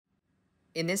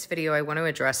In this video, I want to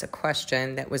address a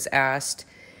question that was asked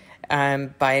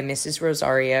by Mrs.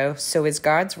 Rosario. So is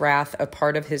God's wrath a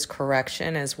part of his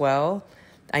correction as well?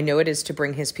 I know it is to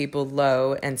bring his people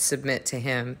low and submit to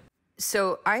him.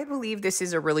 So I believe this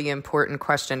is a really important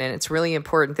question, and it's really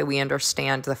important that we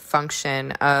understand the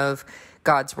function of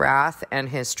God's wrath and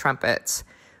his trumpets.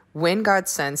 When God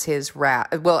sends his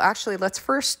wrath, well, actually, let's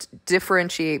first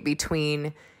differentiate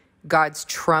between God's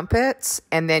trumpets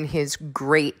and then his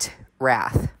great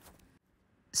wrath.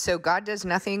 So God does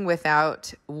nothing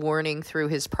without warning through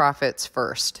his prophets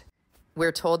first.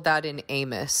 We're told that in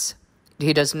Amos.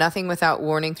 He does nothing without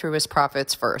warning through his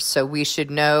prophets first. So we should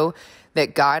know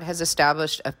that God has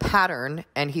established a pattern,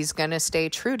 and he's going to stay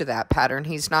true to that pattern.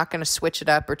 He's not going to switch it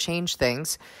up or change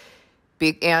things.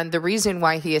 And the reason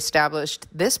why he established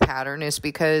this pattern is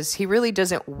because he really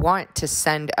doesn't want to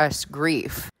send us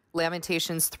grief.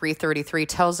 Lamentations 3:33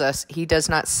 tells us he does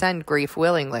not send grief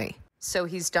willingly. So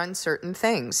he's done certain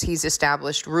things. He's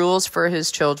established rules for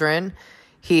his children.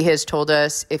 He has told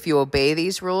us, if you obey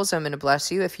these rules, I'm going to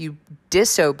bless you. If you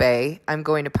disobey, I'm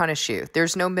going to punish you.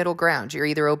 There's no middle ground. You're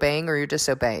either obeying or you're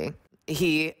disobeying.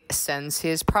 He sends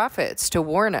his prophets to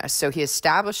warn us. So he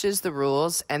establishes the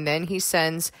rules, and then he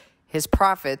sends his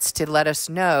prophets to let us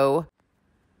know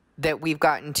that we've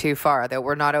gotten too far, that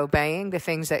we're not obeying the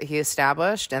things that he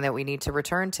established, and that we need to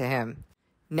return to him.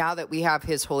 Now that we have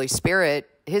his Holy Spirit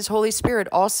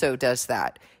also does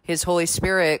that. His Holy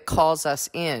Spirit calls us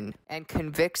in and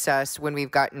convicts us when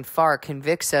we've gotten far,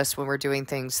 convicts us when we're doing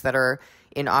things that are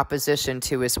in opposition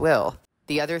to his will.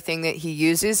 The other thing that he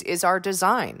uses is our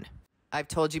design. I've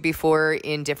told you before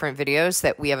in different videos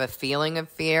that we have a feeling of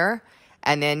fear,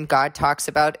 and then God talks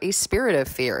about a spirit of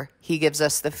fear. He gives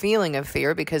us the feeling of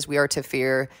fear because we are to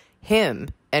fear him,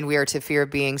 and we are to fear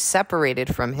being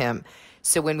separated from him.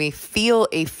 So when we feel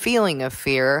a feeling of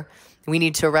fear, we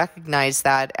need to recognize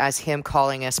that as him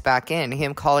calling us back in,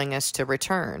 him calling us to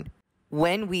return.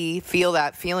 When we feel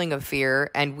that feeling of fear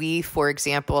and we, for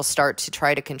example, start to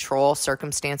try to control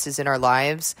circumstances in our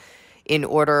lives in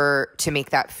order to make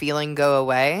that feeling go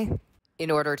away, in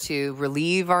order to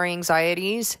relieve our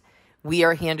anxieties,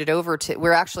 we're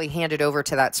actually handed over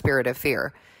to that spirit of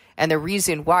fear. And the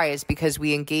reason why is because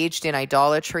we engaged in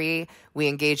idolatry, we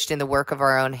engaged in the work of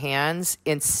our own hands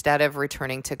instead of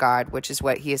returning to God, which is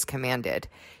what he has commanded.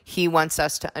 He wants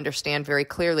us to understand very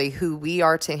clearly who we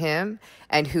are to him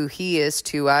and who he is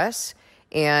to us,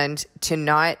 and to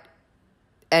not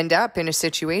end up in a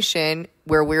situation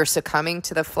where we're succumbing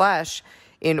to the flesh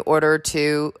in order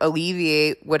to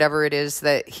alleviate whatever it is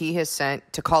that he has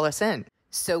sent to call us in.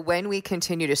 So when we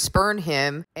continue to spurn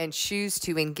him and choose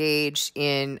to engage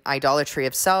in idolatry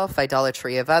of self,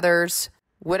 idolatry of others,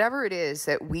 whatever it is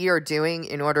that we are doing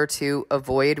in order to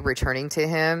avoid returning to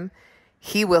him,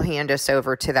 he will hand us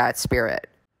over to that spirit.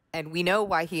 And we know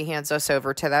why he hands us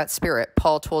over to that spirit.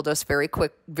 Paul told us very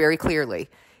clearly,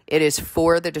 it is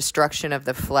for the destruction of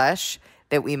the flesh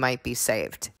that we might be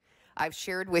saved. I've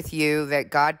shared with you that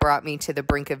God brought me to the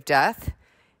brink of death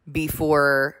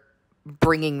before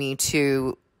bringing me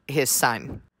to his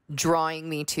son, drawing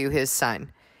me to his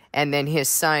son. And then his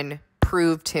son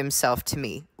proved himself to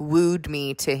me, wooed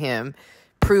me to him,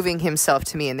 proving himself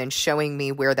to me, and then showing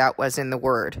me where that was in the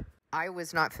word. I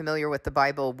was not familiar with the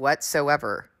Bible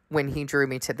whatsoever when he drew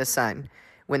me to the son,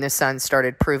 when the son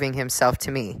started proving himself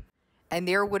to me. And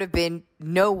there would have been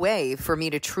no way for me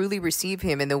to truly receive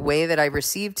him in the way that I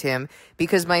received him,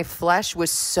 because my flesh was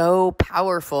so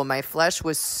powerful. My flesh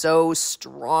was so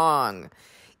strong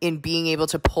in being able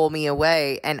to pull me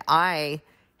away. And I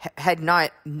had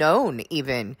not known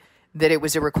even that it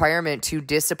was a requirement to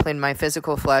discipline my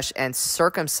physical flesh and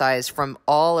circumcise from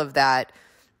all of that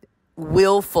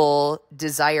willful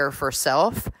desire for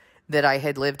self that I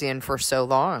had lived in for so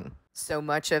long. So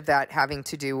much of that having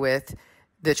to do with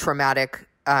the traumatic,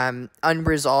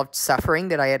 unresolved suffering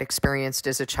that I had experienced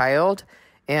as a child,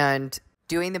 and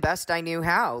doing the best I knew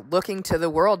how, looking to the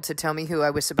world to tell me who I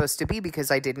was supposed to be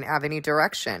because I didn't have any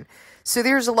direction. So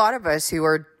there's a lot of us who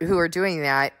are doing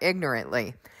that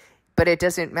ignorantly, but it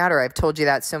doesn't matter. I've told you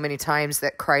that so many times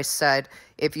that Christ said,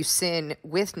 if you sin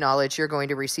with knowledge, you're going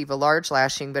to receive a large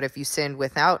lashing, but if you sin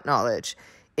without knowledge,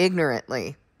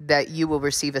 ignorantly, that you will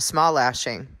receive a small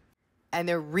lashing. And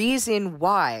the reason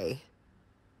why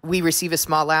we receive a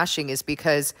small lashing is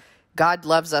because God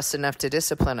loves us enough to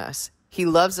discipline us. He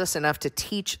loves us enough to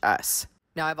teach us.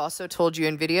 Now, I've also told you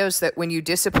in videos that when you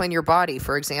discipline your body,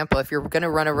 for example, if you're going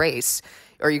to run a race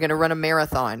or you're going to run a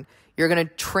marathon, you're going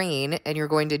to train and you're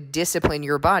going to discipline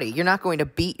your body. You're not going to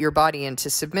beat your body into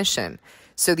submission.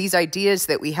 So these ideas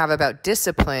that we have about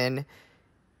discipline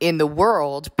in the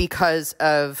world because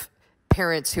of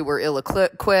parents who were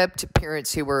ill-equipped,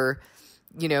 parents who were,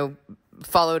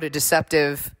 followed a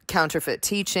deceptive counterfeit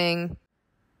teaching,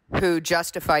 who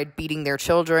justified beating their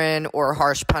children or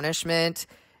harsh punishment,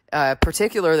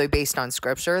 particularly based on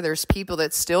scripture. There's people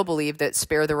that still believe that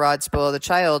spare the rod, spoil the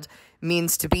child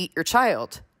means to beat your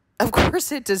child. Of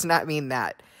course, it does not mean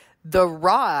that. The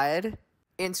rod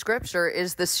in scripture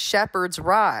is the shepherd's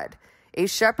rod. A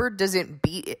shepherd doesn't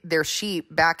beat their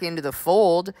sheep back into the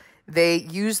fold. They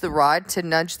use the rod to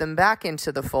nudge them back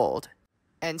into the fold.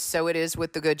 And so it is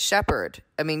with the good shepherd.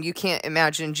 I mean, you can't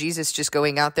imagine Jesus just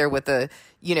going out there with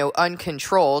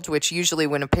uncontrolled, which usually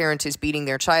when a parent is beating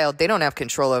their child, they don't have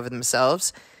control over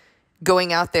themselves,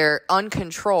 going out there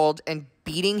uncontrolled and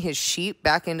beating his sheep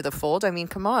back into the fold. I mean,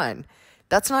 come on.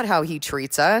 That's not how he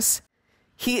treats us.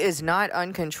 He is not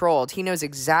uncontrolled. He knows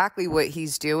exactly what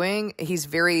he's doing. He's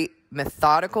very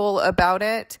methodical about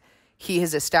it. He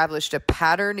has established a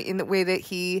pattern in the way that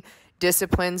he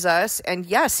disciplines us. And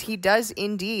yes, he does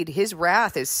indeed. His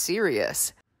wrath is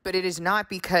serious, but it is not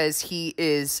because he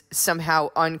is somehow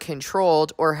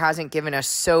uncontrolled or hasn't given us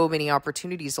so many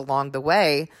opportunities along the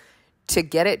way to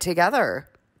get it together,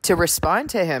 to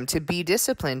respond to him, to be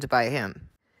disciplined by him.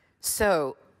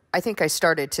 So I think I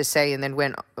started to say and then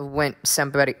went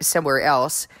somewhere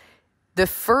else. The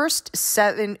first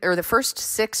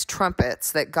 6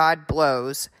 trumpets that God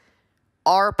blows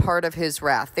are part of his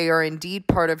wrath. They are indeed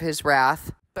part of his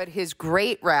wrath, but his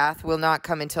great wrath will not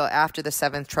come until after the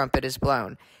 7th trumpet is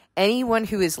blown. Anyone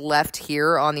who is left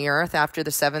here on the earth after the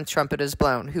 7th trumpet is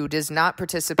blown, who does not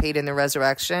participate in the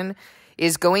resurrection,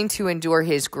 is going to endure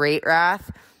his great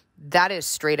wrath. That is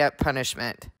straight up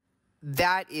punishment.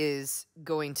 That is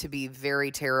going to be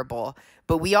very terrible.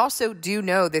 But we also do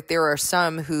know that there are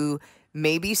some who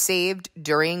may be saved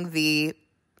during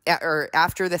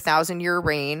after the 1,000-year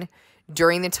reign,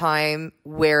 during the time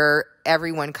where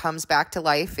everyone comes back to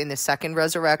life in the second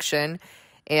resurrection,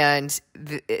 and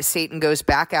Satan goes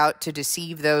back out to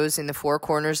deceive those in the 4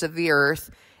 corners of the earth,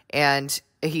 and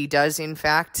he does in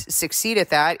fact succeed at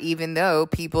that, even though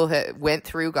people went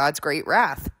through God's great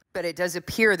wrath. But it does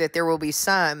appear that there will be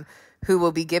some who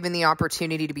will be given the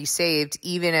opportunity to be saved,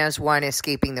 even as one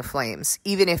escaping the flames,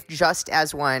 even if just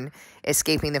as one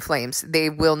escaping the flames. They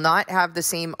will not have the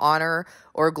same honor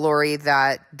or glory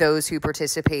that those who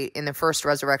participate in the first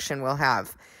resurrection will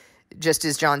have. Just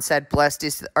as John said,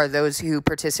 blessed are those who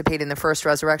participate in the first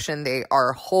resurrection. They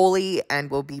are holy and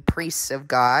will be priests of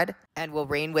God and will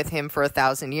reign with him for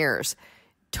 1,000 years.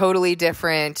 Totally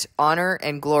different honor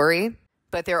and glory,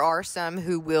 but there are some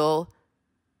who will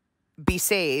be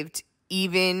saved,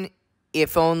 even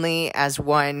if only as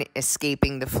one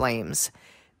escaping the flames.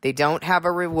 They don't have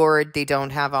a reward, they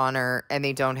don't have honor, and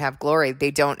they don't have glory. They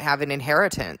don't have an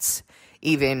inheritance,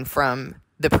 even from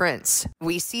the prince.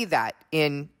 We see that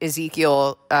in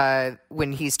Ezekiel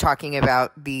when he's talking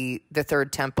about the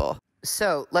third temple.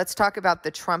 So let's talk about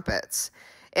the trumpets.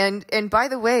 And by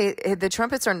the way, the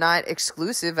trumpets are not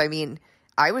exclusive. I mean,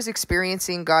 I was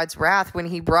experiencing God's wrath when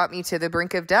he brought me to the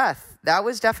brink of death. That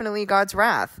was definitely God's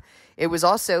wrath. It was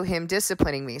also him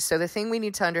disciplining me. So the thing we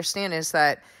need to understand is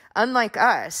that unlike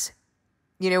us,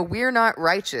 we're not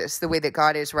righteous the way that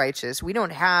God is righteous. We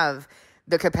don't have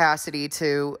the capacity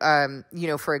to,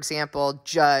 for example,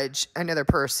 judge another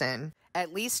person,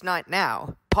 at least not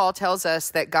now. Paul tells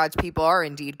us that God's people are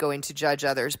indeed going to judge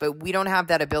others, but we don't have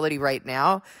that ability right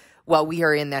now while we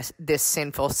are in this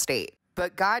sinful state.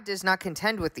 But God does not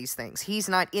contend with these things. He's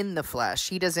not in the flesh.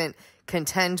 He doesn't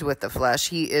contend with the flesh.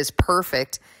 He is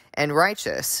perfect and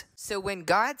righteous. So when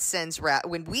God sends wrath,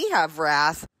 when we have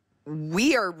wrath,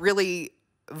 we are really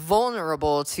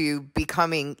vulnerable to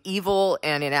becoming evil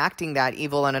and enacting that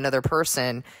evil on another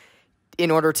person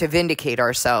in order to vindicate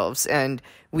ourselves. And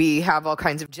we have all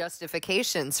kinds of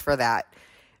justifications for that.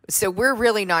 So we're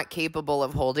really not capable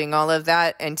of holding all of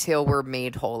that until we're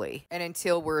made holy and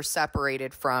until we're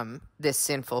separated from this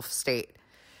sinful state.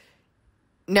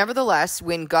 Nevertheless,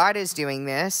 when God is doing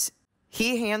this,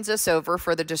 he hands us over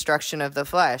for the destruction of the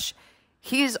flesh.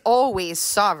 He's always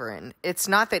sovereign. It's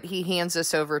not that he hands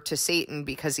us over to Satan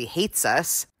because he hates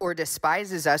us or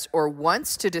despises us or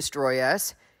wants to destroy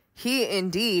us. He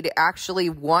indeed actually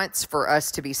wants for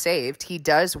us to be saved. He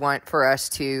does want for us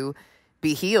to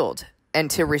be healed and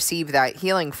to receive that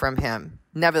healing from him.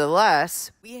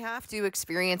 Nevertheless, we have to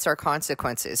experience our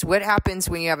consequences. What happens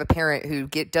when you have a parent who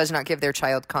does not give their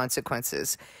child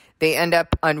consequences? They end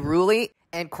up unruly,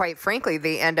 and quite frankly,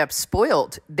 they end up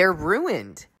spoiled. They're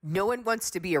ruined. No one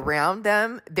wants to be around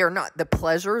them. They're not the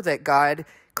pleasure that God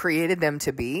created them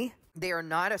to be. They are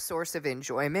not a source of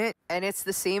enjoyment. And it's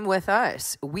the same with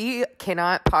us. We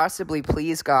cannot possibly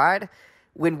please God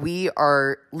when we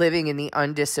are living in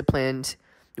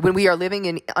when we are living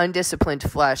in undisciplined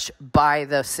flesh by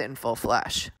the sinful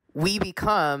flesh. We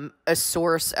become a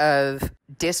source of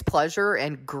displeasure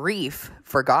and grief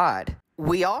for God.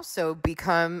 We also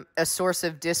become a source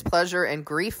of displeasure and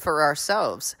grief for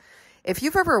ourselves. If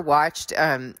you've ever watched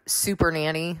Super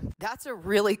Nanny, that's a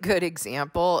really good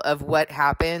example of what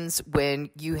happens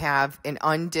when you have an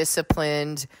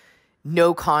undisciplined,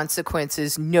 no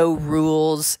consequences, no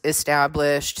rules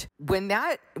established. When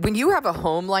you have a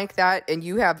home like that and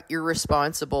you have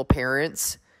irresponsible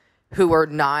parents who are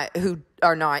not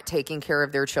taking care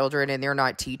of their children, and they're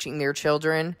not teaching their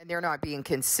children, and they're not being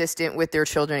consistent with their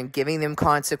children and giving them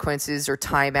consequences or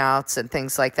timeouts and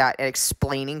things like that, and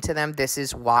explaining to them, this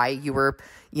is why you were,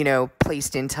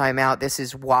 placed in timeout. This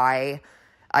is why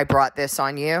I brought this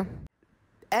on you.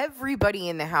 Everybody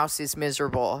in the house is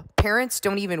miserable. Parents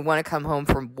don't even want to come home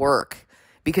from work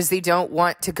because they don't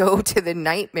want to go to the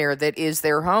nightmare that is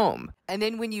their home. And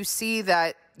then when you see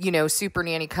that, Super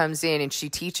Nanny comes in and she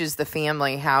teaches the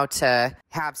family how to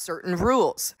have certain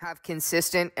rules, have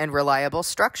consistent and reliable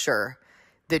structure.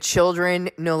 The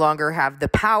children no longer have the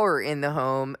power in the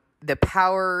home. The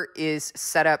power is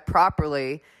set up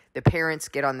properly. The parents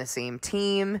get on the same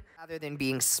team rather than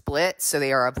being split. So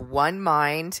they are of one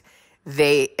mind.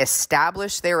 They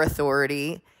establish their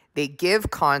authority. They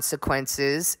give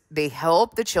consequences. They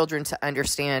help the children to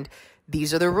understand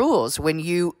these are the rules. When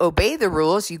you obey the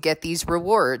rules, you get these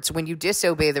rewards. When you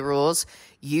disobey the rules,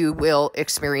 you will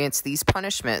experience these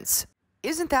punishments.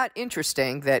 Isn't that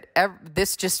interesting that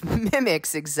this just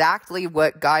mimics exactly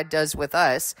what God does with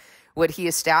us, what he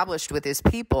established with his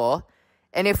people?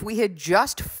 And if we had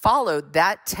just followed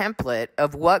that template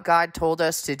of what God told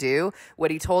us to do,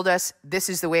 what he told us, this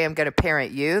is the way I'm going to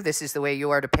parent you, this is the way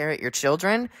you are to parent your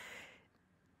children,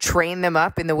 train them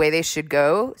up in the way they should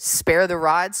go, spare the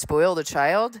rod, spoil the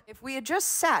child. If we had just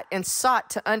sat and sought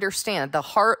to understand the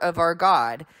heart of our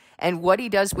God and what he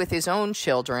does with his own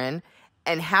children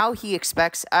and how he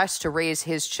expects us to raise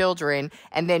his children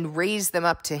and then raise them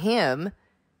up to him,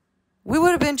 we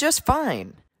would have been just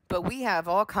fine. But we have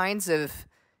all kinds of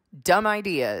dumb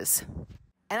ideas.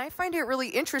 And I find it really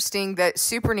interesting that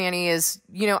Super Nanny is,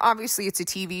 obviously it's a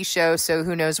TV show, so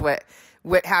who knows what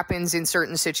happens in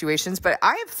certain situations. But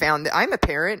I have found that I'm a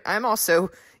parent. I'm also,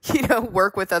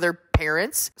 work with other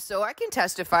parents. So I can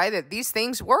testify that these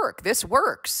things work. This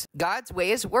works. God's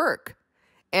ways work.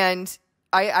 And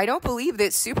I don't believe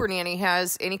that Super Nanny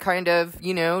has any kind of,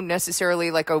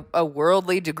 necessarily like a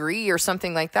worldly degree or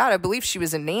something like that. I believe she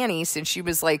was a nanny since she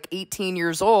was like 18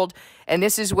 years old. And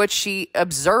this is what she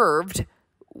observed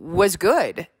was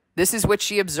good. This is what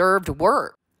she observed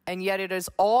worked. And yet it is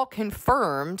all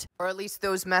confirmed, or at least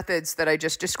those methods that I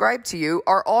just described to you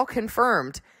are all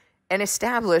confirmed and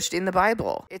established in the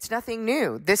Bible. It's nothing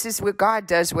new. This is what God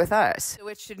does with us. So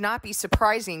it should not be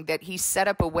surprising that he set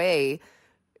up a way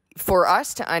for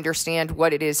us to understand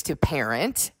what it is to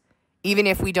parent, even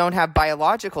if we don't have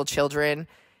biological children.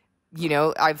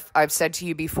 I've said to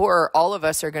you before, all of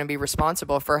us are going to be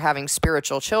responsible for having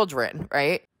spiritual children,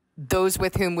 right? Those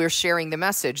with whom we're sharing the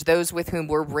message, those with whom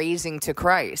we're raising to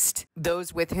Christ,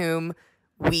 those with whom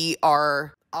we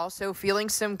are also feeling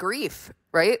some grief,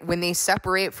 right? When they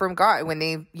separate from God, when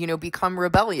they, become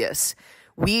rebellious,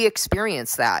 we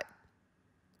experience that.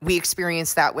 We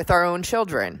experience that with our own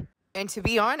children. And to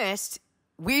be honest,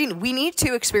 we need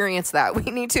to experience that. We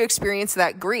need to experience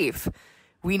that grief.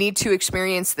 We need to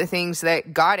experience the things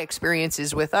that God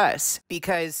experiences with us,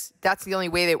 because that's the only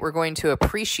way that we're going to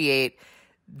appreciate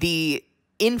the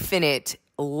infinite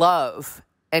love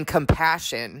and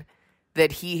compassion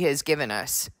that he has given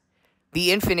us,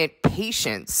 the infinite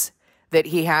patience that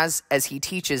he has as he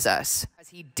teaches us, as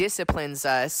he disciplines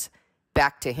us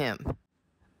back to him.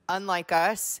 Unlike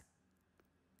us,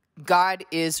 God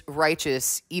is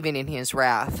righteous even in his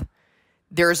wrath.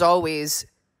 There's always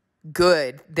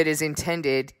good that is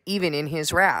intended even in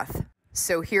his wrath.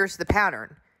 So here's the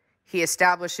pattern. He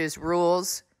establishes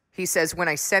rules. He says, when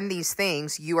I send these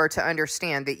things, you are to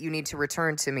understand that you need to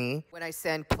return to me. When I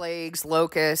send plagues,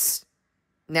 locusts,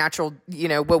 natural,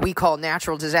 what we call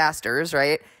natural disasters,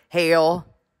 right? Hail,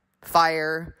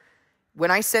 fire.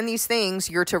 When I send these things,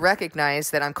 you're to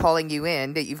recognize that I'm calling you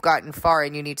in, that you've gotten far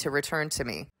and you need to return to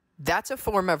me. That's a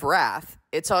form of wrath.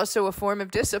 It's also a form of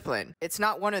discipline. It's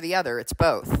not one or the other. It's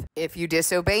both. If you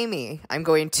disobey me, I'm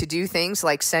going to do things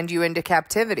like send you into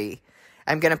captivity.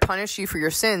 I'm going to punish you for your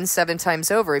sins 7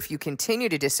 times over. If you continue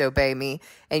to disobey me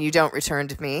and you don't return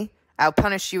to me, I'll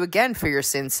punish you again for your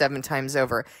sins 7 times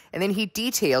over. And then he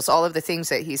details all of the things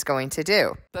that he's going to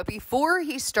do. But before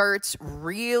he starts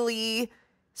really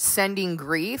sending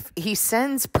grief, he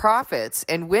sends prophets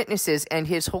and witnesses and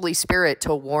his Holy Spirit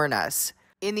to warn us.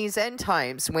 In these end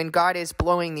times, when God is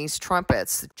blowing these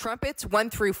trumpets 1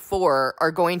 through 4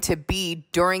 are going to be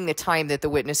during the time that the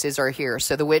witnesses are here.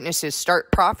 So the witnesses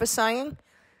start prophesying.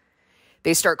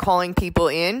 They start calling people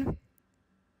in.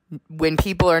 When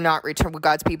people are not when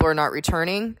God's people are not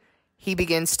returning, he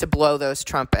begins to blow those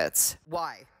trumpets.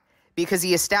 Why? Because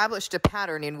he established a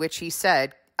pattern in which he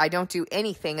said, I don't do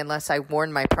anything unless I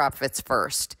warn my prophets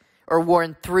first, or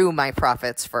warn through my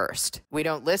prophets first. We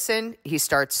don't listen. He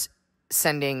starts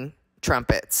sending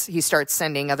trumpets. He starts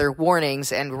sending other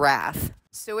warnings and wrath.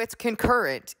 So it's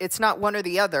concurrent. It's not one or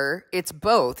the other. It's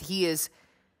both. He is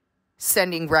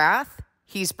sending wrath.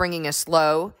 He's bringing us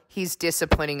low. He's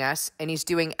disciplining us, and he's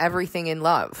doing everything in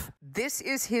love. This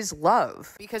is his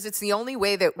love, because it's the only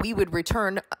way that we would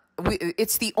return.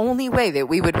 It's the only way that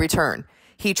we would return.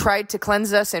 He tried to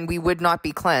cleanse us, and we would not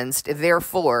be cleansed.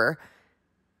 Therefore,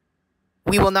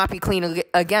 we will not be clean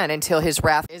again until his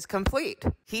wrath is complete.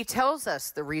 He tells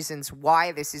us the reasons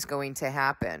why this is going to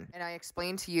happen. And I've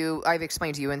explained to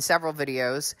you in several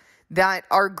videos that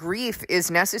our grief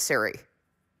is necessary.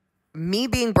 Me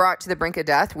being brought to the brink of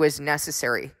death was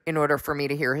necessary in order for me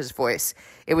to hear his voice.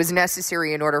 It was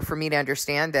necessary in order for me to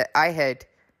understand that I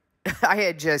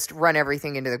had just run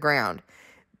everything into the ground.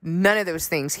 None of those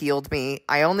things healed me.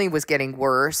 I only was getting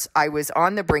worse. I was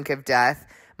on the brink of death.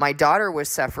 My daughter was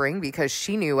suffering because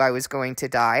she knew I was going to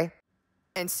die.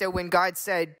 And so when God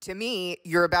said to me,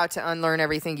 you're about to unlearn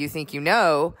everything you think you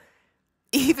know,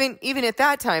 even at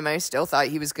that time, I still thought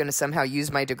he was going to somehow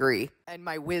use my degree and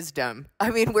my wisdom. I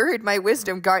mean, where had my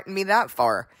wisdom gotten me that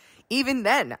far? Even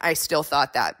then, I still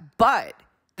thought that. But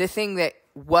the thing that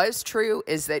was true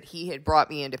is that he had brought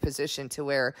me into position to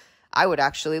where I would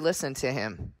actually listen to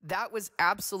him. That was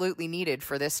absolutely needed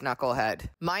for this knucklehead.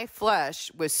 My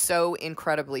flesh was so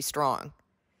incredibly strong.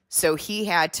 So he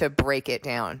had to break it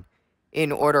down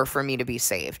in order for me to be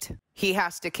saved. He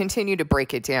has to continue to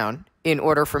break it down in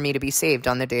order for me to be saved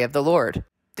on the day of the Lord.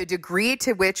 The degree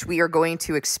to which we are going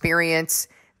to experience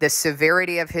the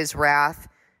severity of his wrath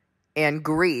and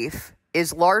grief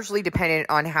is largely dependent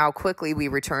on how quickly we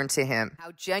return to him,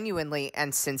 how genuinely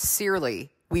and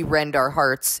sincerely we rend our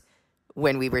hearts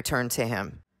when we return to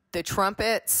him. The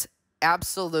trumpets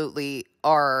absolutely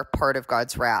are part of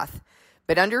God's wrath,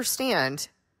 but understand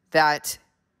that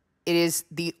it is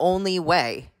the only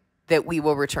way that we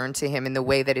will return to him in the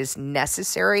way that is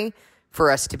necessary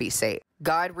for us to be saved.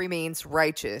 God remains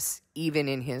righteous even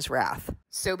in his wrath.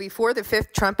 So before the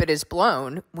 5th trumpet is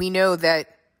blown, we know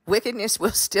that wickedness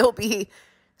will still be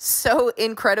so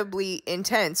incredibly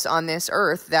intense on this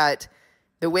earth that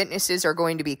the witnesses are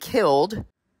going to be killed.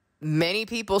 Many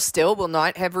people still will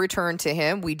not have returned to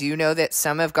him. We do know that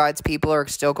some of God's people are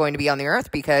still going to be on the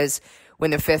earth because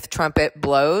when the 5th trumpet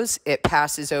blows, it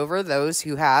passes over those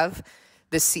who have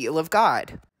the seal of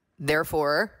God.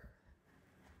 Therefore,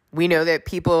 we know that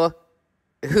people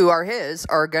who are his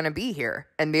are going to be here,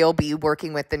 and they'll be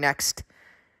working with the next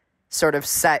sort of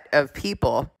set of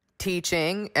people,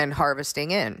 teaching and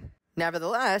harvesting in.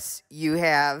 Nevertheless, you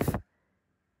have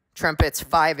trumpets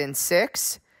 5 and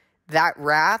 6. That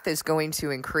wrath is going to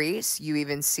increase. You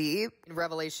even see in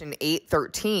Revelation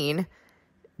 8:13,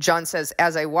 John says,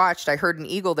 as I watched, I heard an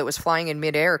eagle that was flying in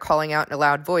midair, calling out in a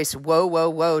loud voice, woe, woe,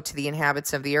 woe to the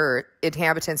inhabitants of the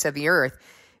earth,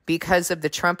 because of the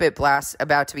trumpet blast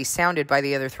about to be sounded by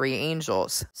the other 3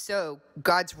 angels. So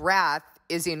God's wrath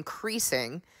is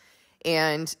increasing,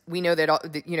 and we know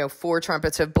that 4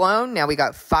 trumpets have blown. Now we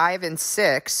got 5 and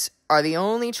 6 are the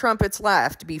only trumpets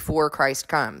left before Christ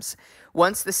comes.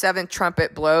 Once the 7th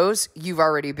trumpet blows, you've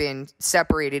already been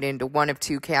separated into one of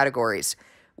 2 categories.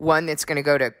 One that's going to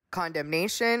go to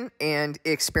condemnation and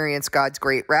experience God's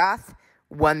great wrath.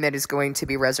 One that is going to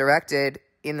be resurrected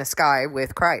in the sky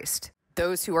with Christ.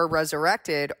 Those who are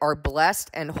resurrected are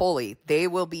blessed and holy. They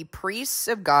will be priests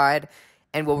of God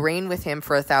and will reign with him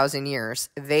for 1,000 years.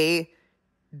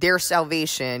 Their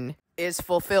salvation is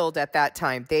fulfilled at that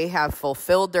time. They have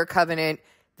fulfilled their covenant.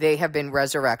 They have been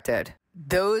resurrected.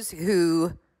 Those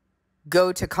who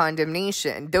go to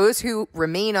condemnation, those who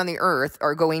remain on the earth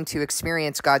are going to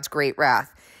experience God's great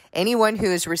wrath. Anyone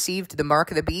who has received the mark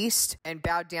of the beast and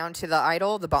bowed down to the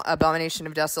idol, the abomination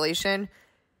of desolation,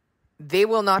 they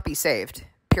will not be saved,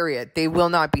 period. They will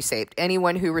not be saved.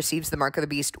 Anyone who receives the mark of the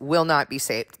beast will not be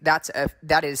saved.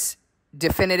 That is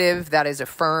definitive. That is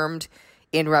affirmed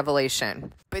in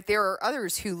Revelation. But there are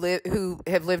others who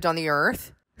have lived on the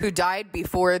earth who died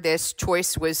before this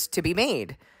choice was to be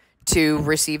made to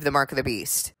receive the mark of the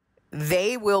beast.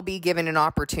 They will be given an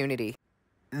opportunity.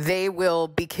 They will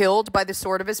be killed by the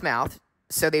sword of his mouth.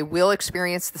 So they will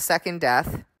experience the second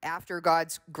death. After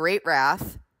God's great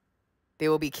wrath, they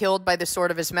will be killed by the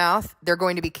sword of his mouth. They're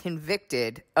going to be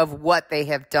convicted of what they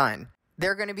have done.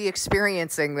 They're going to be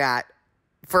experiencing that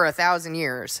for 1,000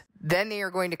 years. Then they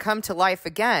are going to come to life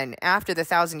again after the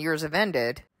 1,000 years have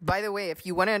ended. By the way, if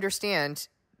you want to understand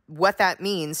what that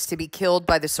means to be killed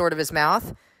by the sword of his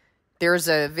mouth, there's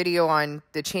a video on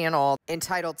the channel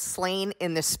entitled Slain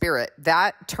in the Spirit.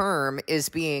 That term is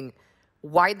being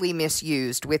widely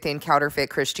misused within counterfeit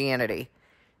Christianity.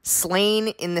 Slain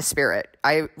in the Spirit.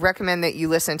 I recommend that you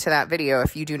listen to that video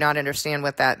if you do not understand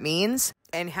what that means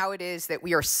and how it is that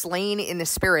we are slain in the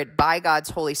Spirit by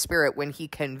God's Holy Spirit when he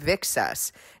convicts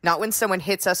us. Not when someone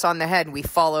hits us on the head and we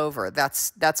fall over.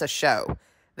 That's a show.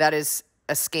 That is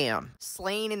a scam.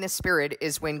 Slain in the Spirit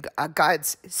is when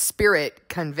God's Spirit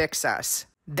convicts us.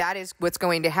 That is what's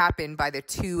going to happen by the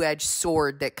two-edged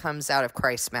sword that comes out of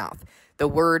Christ's mouth. The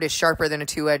word is sharper than a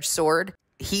two-edged sword.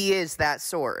 He is that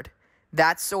sword.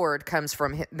 That sword comes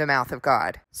from the mouth of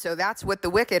God. So that's what the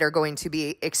wicked are going to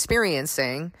be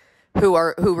experiencing, who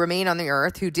remain on the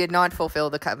earth, who did not fulfill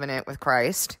the covenant with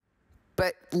Christ.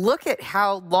 But look at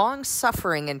how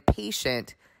long-suffering and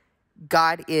patient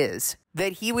God is,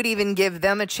 that he would even give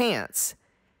them a chance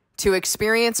to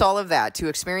experience all of that, to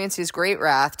experience his great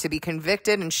wrath, to be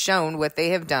convicted and shown what they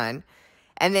have done,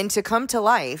 and then to come to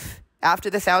life after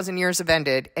the 1,000 years have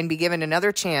ended and be given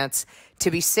another chance to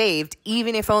be saved,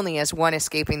 even if only as one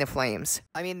escaping the flames.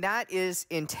 I mean, that is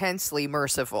intensely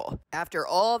merciful. After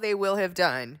all they will have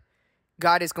done,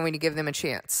 God is going to give them a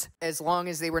chance, as long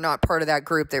as they were not part of that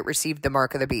group that received the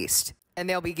mark of the beast. And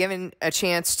they'll be given a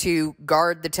chance to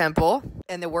guard the temple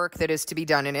and the work that is to be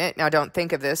done in it. Now, don't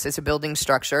think of this as a building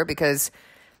structure, because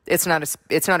it's not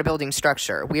a building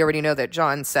structure. We already know that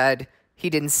John said he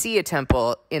didn't see a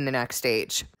temple in the next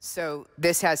age. So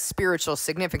this has spiritual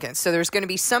significance. So there's going to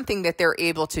be something that they're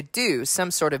able to do,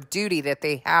 some sort of duty that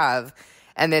they have,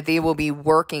 and that they will be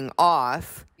working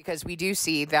off, because we do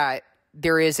see that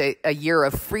there is a year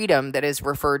of freedom that is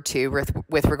referred to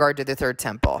with regard to the third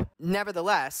temple.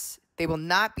 Nevertheless, they will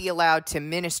not be allowed to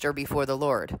minister before the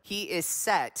Lord. He is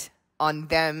set on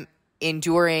them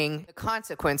enduring the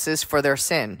consequences for their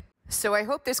sin. So I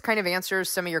hope this kind of answers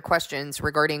some of your questions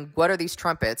regarding what are these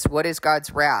trumpets? What is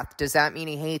God's wrath? Does that mean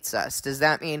he hates us? Does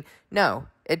that mean... No,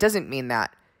 it doesn't mean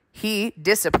that. He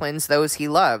disciplines those he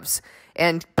loves.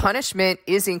 And punishment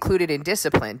is included in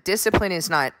discipline. Discipline is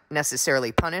not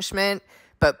necessarily punishment,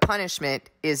 but punishment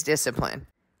is discipline.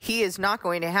 He is not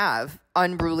going to have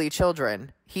unruly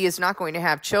children. He is not going to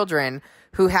have children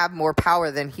who have more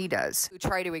power than he does, who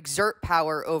try to exert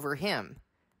power over him.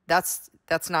 That's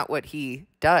not what he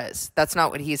does. That's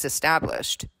not what he's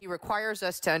established. He requires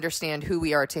us to understand who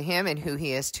we are to him and who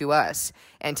he is to us,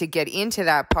 and to get into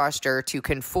that posture, to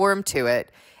conform to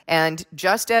it. And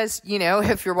just as,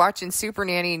 if you're watching Super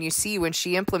Nanny and you see when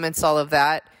she implements all of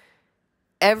that,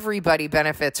 everybody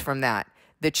benefits from that.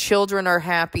 The children are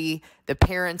happy, the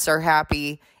parents are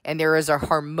happy, and there is a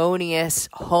harmonious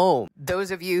home.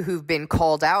 Those of you who've been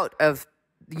called out of,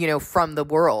 from the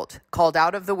world, called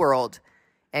out of the world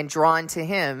and drawn to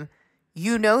him,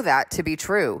 you know that to be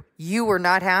true. You were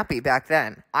not happy back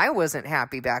then. I wasn't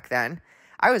happy back then.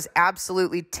 I was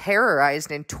absolutely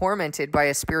terrorized and tormented by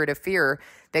a spirit of fear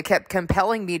that kept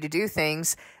compelling me to do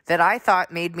things that I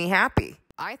thought made me happy.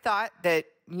 I thought that,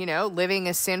 living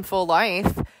a sinful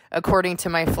life according to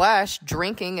my flesh,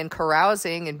 drinking and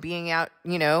carousing and being out,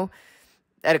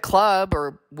 at a club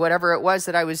or whatever it was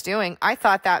that I was doing, I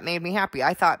thought that made me happy.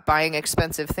 I thought buying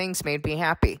expensive things made me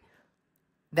happy.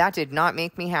 That did not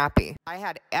make me happy. I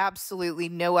had absolutely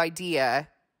no idea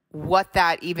what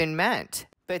that even meant.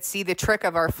 But see, the trick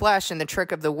of our flesh and the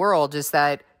trick of the world is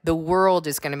that the world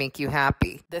is going to make you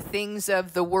happy. The things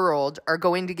of the world are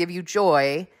going to give you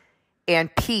joy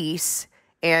and peace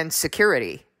and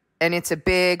security. And it's a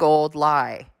big old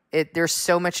lie. There's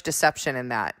so much deception in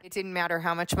that. It didn't matter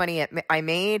how much money I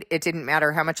made. It didn't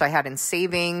matter how much I had in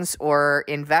savings or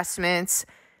investments.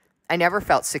 I never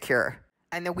felt secure.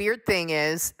 And the weird thing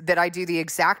is that I do the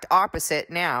exact opposite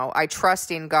now. I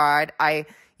trust in God. I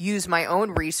use my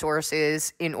own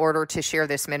resources in order to share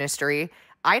this ministry.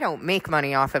 I don't make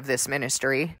money off of this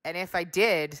ministry. And if I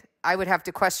did, I would have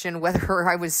to question whether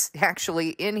I was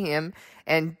actually in him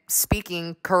and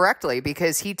speaking correctly,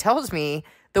 because he tells me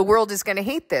the world is going to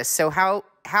hate this. So how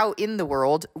in the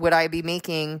world would I be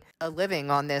making a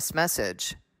living on this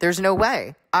message? There's no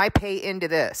way. I pay into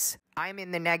this. I'm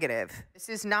in the negative. This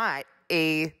is not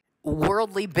a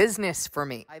worldly business for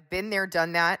me. I've been there,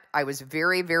 done that. I was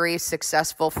very, very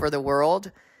successful for the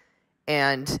world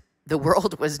and The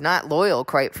world was not loyal,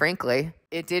 quite frankly.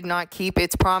 It did not keep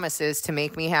its promises to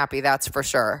make me happy, that's for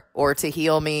sure, or to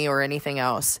heal me or anything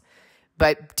else.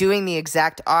 But doing the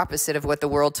exact opposite of what the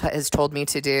world has told me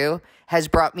to do has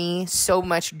brought me so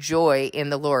much joy in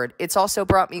the Lord. It's also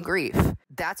brought me grief.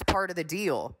 That's part of the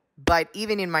deal. But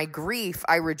even in my grief,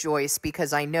 I rejoice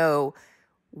because I know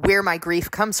where my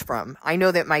grief comes from. I know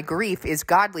that my grief is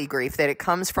godly grief, that it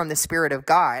comes from the Spirit of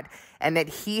God, and that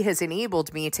He has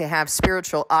enabled me to have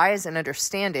spiritual eyes and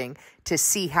understanding to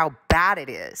see how bad it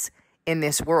is in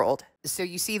this world. So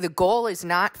you see, the goal is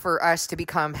not for us to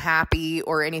become happy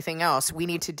or anything else. We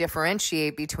need to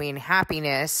differentiate between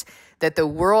happiness that the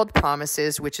world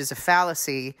promises, which is a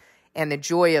fallacy, and the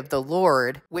joy of the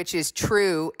Lord, which is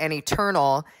true and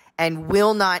eternal and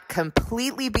will not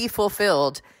completely be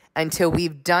fulfilled until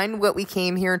we've done what we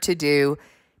came here to do,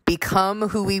 become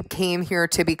who we came here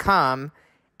to become,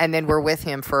 and then we're with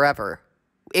Him forever.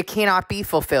 It cannot be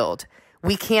fulfilled.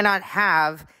 We cannot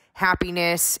have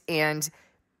happiness and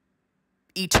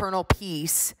eternal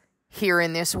peace here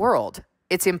in this world.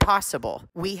 It's impossible.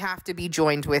 We have to be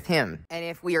joined with Him. And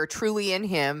if we are truly in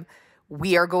Him,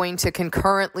 we are going to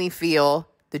concurrently feel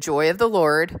the joy of the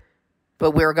Lord,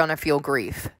 but we're going to feel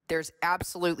grief. There's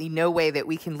absolutely no way that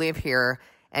we can live here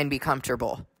and be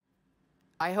comfortable.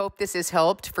 I hope this has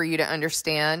helped for you to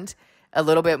understand a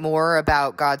little bit more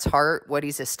about God's heart, what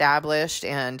He's established,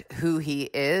 and who He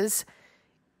is,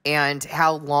 and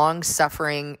how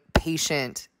long-suffering,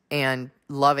 patient, and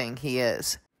loving He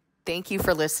is. Thank you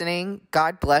for listening.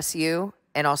 God bless you,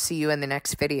 and I'll see you in the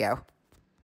next video.